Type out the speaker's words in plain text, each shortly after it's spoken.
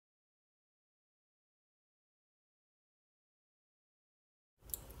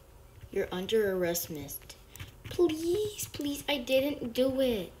You're under arrest, miss. Please, please, I didn't do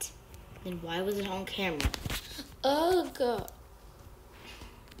it. Then why was it on camera? Ugh.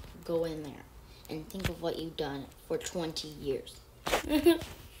 Go in there and think of what you've done for 20 years.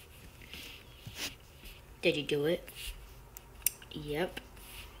 Did you do it? Yep.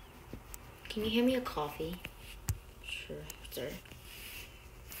 Can you hand me a coffee? Sure, sir.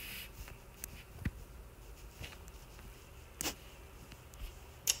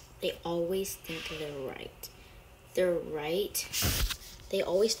 They always think they're right. They're right. They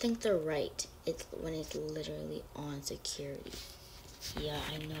always think they're right. It's when it's literally on security. Yeah,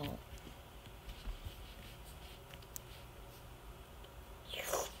 I know.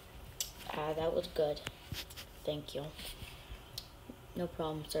 That was good. Thank you. No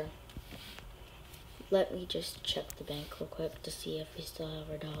problem, sir. Let me just check the bank real quick to see if we still have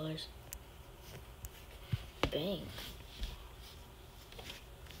our dollars. Bank?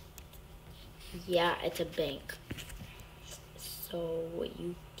 Yeah, it's a bank. So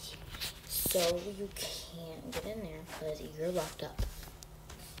you can't get in there because you're locked up.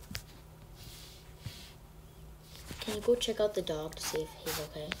 Can you go check out the dog to see if he's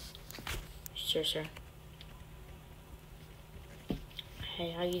okay? Sure, sir.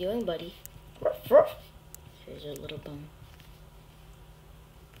 Hey, how you doing, buddy? Here's your little bone.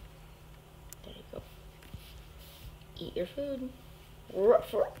 There you go. Eat your food.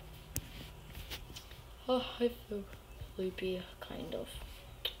 Oh, I feel sleepy, kind of.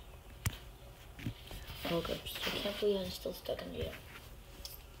 Oh, good. I can't believe I'm still stuck in jail.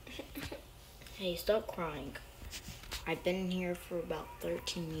 Hey, stop crying. I've been here for about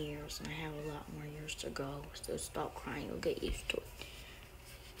 13 years, and I have a lot more years to go, so stop crying. You'll get used to it.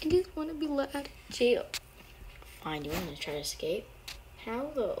 I just want to be let out of jail. Fine, you want to try to escape? How,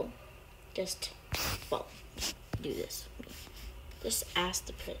 though? Just, well, do this. Just ask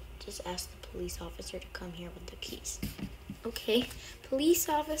the police officer to come here with the keys. Okay, police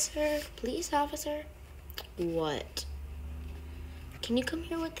officer. What? Can you come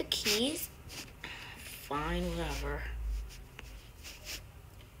here with the keys? Fine, whatever.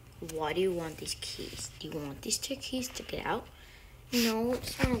 Why do you want these keys? Do you want these 2 keys to get out? No, I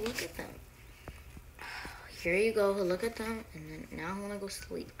just want to look at them. Here you go, look at them, and then now I want to go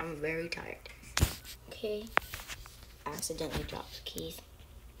sleep. I'm very tired. Okay. Accidentally dropped the keys.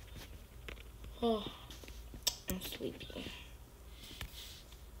 Oh, I'm sleepy.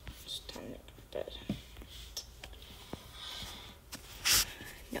 It's time to go to bed.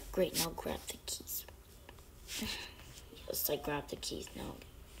 No, great, now grab the keys. Yes, I grabbed the keys now.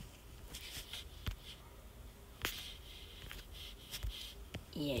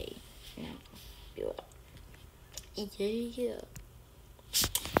 Yay. Now, do it. Yeah.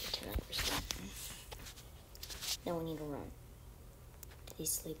 Turn on your stuff. Now we need to run. Is he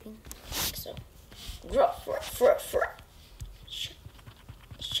sleeping? I think so. Ruff.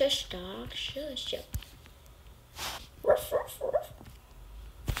 Shush, dog. Shush. Ruff.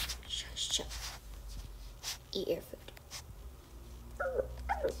 Shush. Eat your food.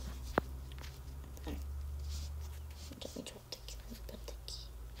 Let me drop the key. Let me put the key.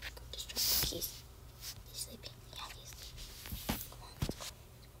 Go just drop the keys. He's sleeping. Yeah, he's sleeping. Come on, let's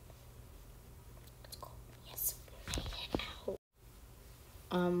go. Yes, we made it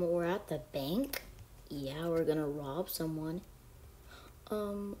out. We're at the bank. Yeah, we're gonna rob someone.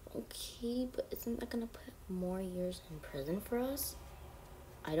 Okay, but isn't that gonna put more years in prison for us?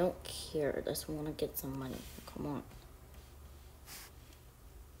 I don't care. I just want to get some money. Come on.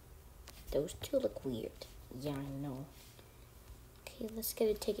 Those 2 look weird. Yeah, I know. Okay, let's get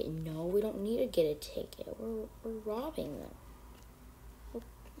a ticket. No, we don't need to get a ticket. We're robbing them.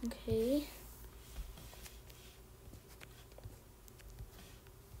 Okay.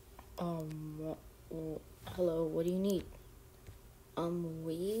 Hello, what do you need?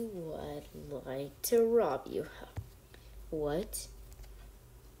 We would like to rob you. What?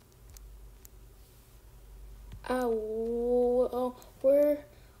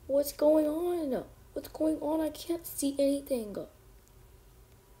 What's going on? What's going on? I can't see anything.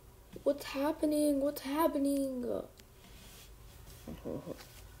 What's happening?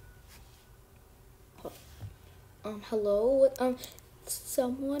 Hello?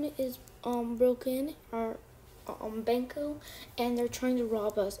 Someone is, broken our, banco, and they're trying to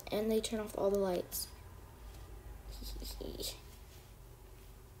rob us, and they turn off all the lights.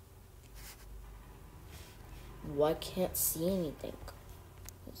 Well, I can't see anything.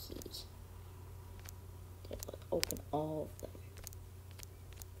 Open all of them.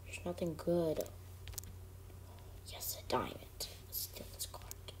 There's nothing good. Yes, a diamond. Let's steal this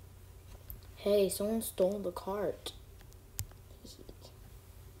card. Hey, someone stole the cart.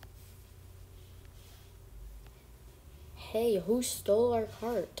 Hey, who stole our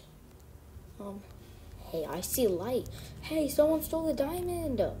cart? Hey, I see light. Hey, someone stole the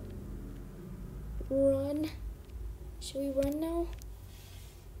diamond. Run. Should we run now?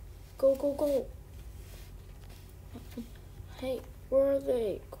 Go, go, go. Hey, where are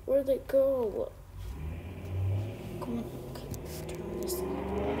they? Where'd they go? Come on. Okay, turn this.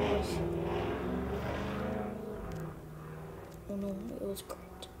 Oh no, it was great.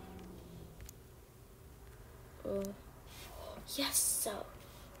 Yes.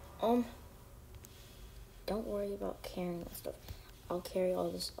 Don't worry about carrying that stuff. I'll carry all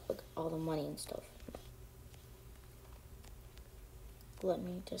the money and stuff. Let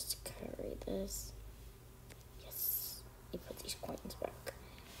me just carry this. Yes. You put these coins back.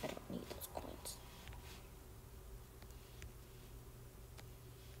 I don't need those coins.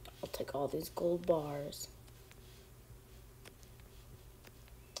 I'll take all these gold bars.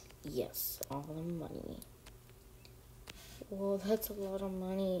 Yes, all the money. Well, that's a lot of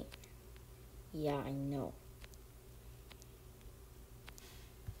money. Yeah, I know.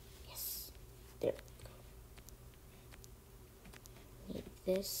 Yes. There we go. Need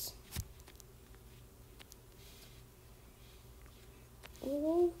this.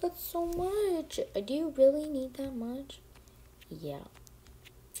 Oh, that's so much. Do you really need that much? Yeah,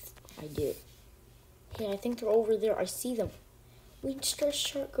 I do. Hey, I think they're over there. I see them. We just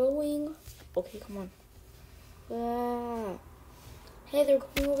start going. Okay, come on. Ah. Hey, they're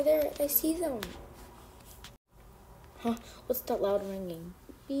going over there. I see them. Huh? What's that loud ringing?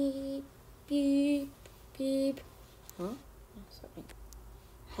 Beep, beep, beep. Huh? Oh, sorry.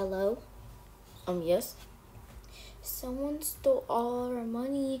 Hello? Yes? Someone stole all our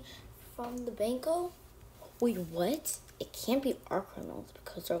money from the banco? Wait, what? It can't be our criminals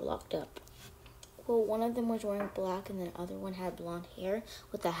because they're locked up. Well, one of them was wearing black and the other one had blonde hair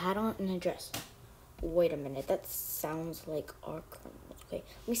with a hat on and a dress. Wait a minute, that sounds like our criminals. Okay,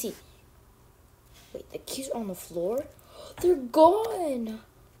 let me see. Wait, the keys are on the floor? They're gone!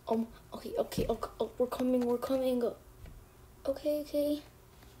 Okay, we're coming. Okay.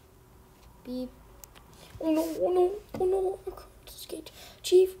 Beep. Oh no, our criminals escaped.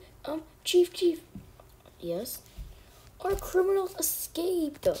 Chief. Yes? Our criminals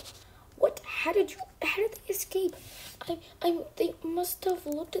escaped. What? How did they escape? They must have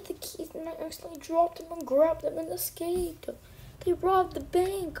looked at the keys and I accidentally dropped them and grabbed them and escaped. They robbed the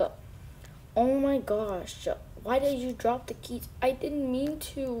bank. Oh my gosh. Why did you drop the keys? I didn't mean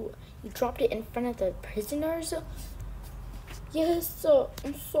to. You dropped it in front of the prisoners? Yes,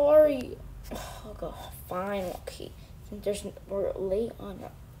 I'm sorry. Okay, fine, okay. Since we're late on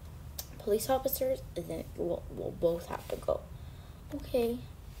police officers, then we'll both have to go. Okay.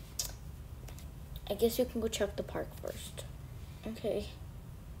 I guess you can go check the park first. Okay.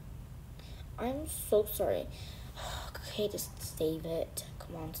 I'm so sorry. Okay, just save it.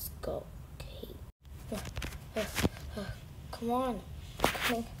 Come on, let's go. Okay. Come on.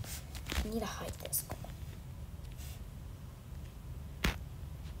 I need to hide this. Come on.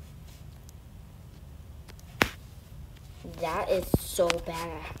 That is so bad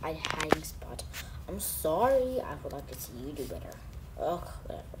at hiding spot. I'm sorry. I would like to see you do better. Ugh,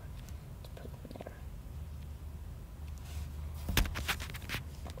 whatever.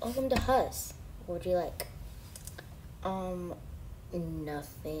 Welcome to Hus. What would you like?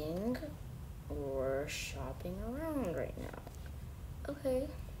 Nothing. We're shopping around right now. Okay.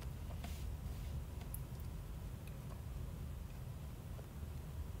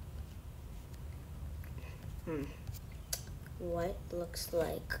 What looks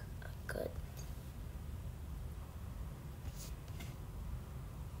like a good...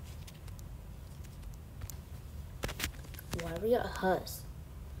 Why are we at Hus?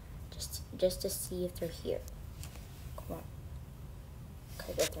 Just to see if they're here. Come on.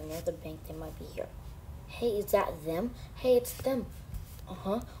 Because if they're near the bank, they might be here. Hey, is that them? Hey, it's them.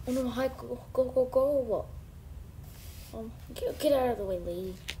 Oh no, hi, go. Get out of the way,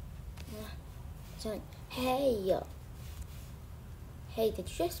 lady. Hey. Hey, did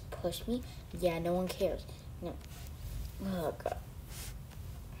you just push me? Yeah, no one cares. No. Oh, God.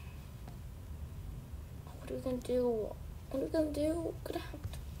 What are we gonna do? We're gonna have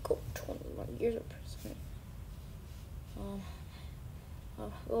to go 21 years of prison.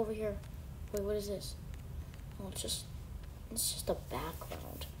 Go over here. Wait, what is this? Oh, it's just a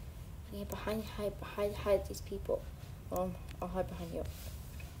background. Yeah, hide these people. I'll hide behind you.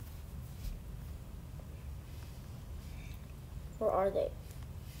 Where are they?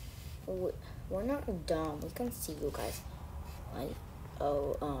 We're not dumb. We can see you guys.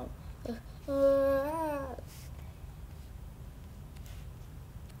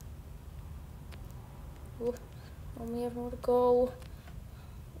 We have nowhere to go.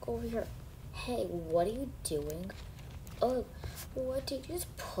 Go over here. Hey, what are you doing? Oh, what, did you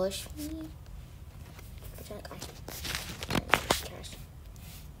just push me? Cash.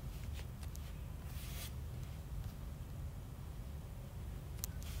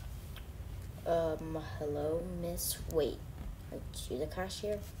 Hello, miss. Wait, are you the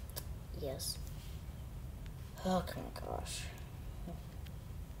cashier? Yes. Oh, my gosh.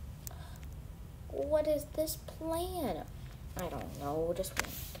 What is this plan? I don't know. Just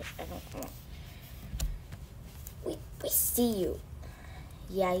I don't know. We see you.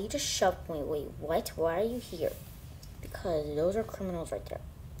 Yeah, you just shoved me. Wait, what? Why are you here? Because those are criminals right there.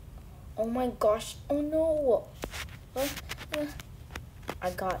 Oh my gosh. Oh no. I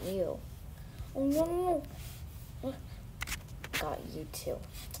got you. Oh no. Got you too.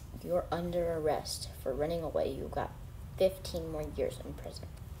 You're under arrest for running away. You got 15 more years in prison.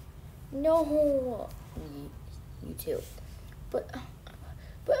 No. You too. But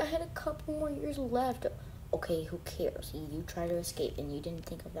I had a couple more years left. Okay, who cares? You tried to escape and you didn't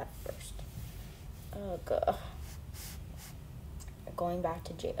think of that first. Oh god. You're going back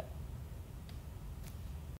to jail.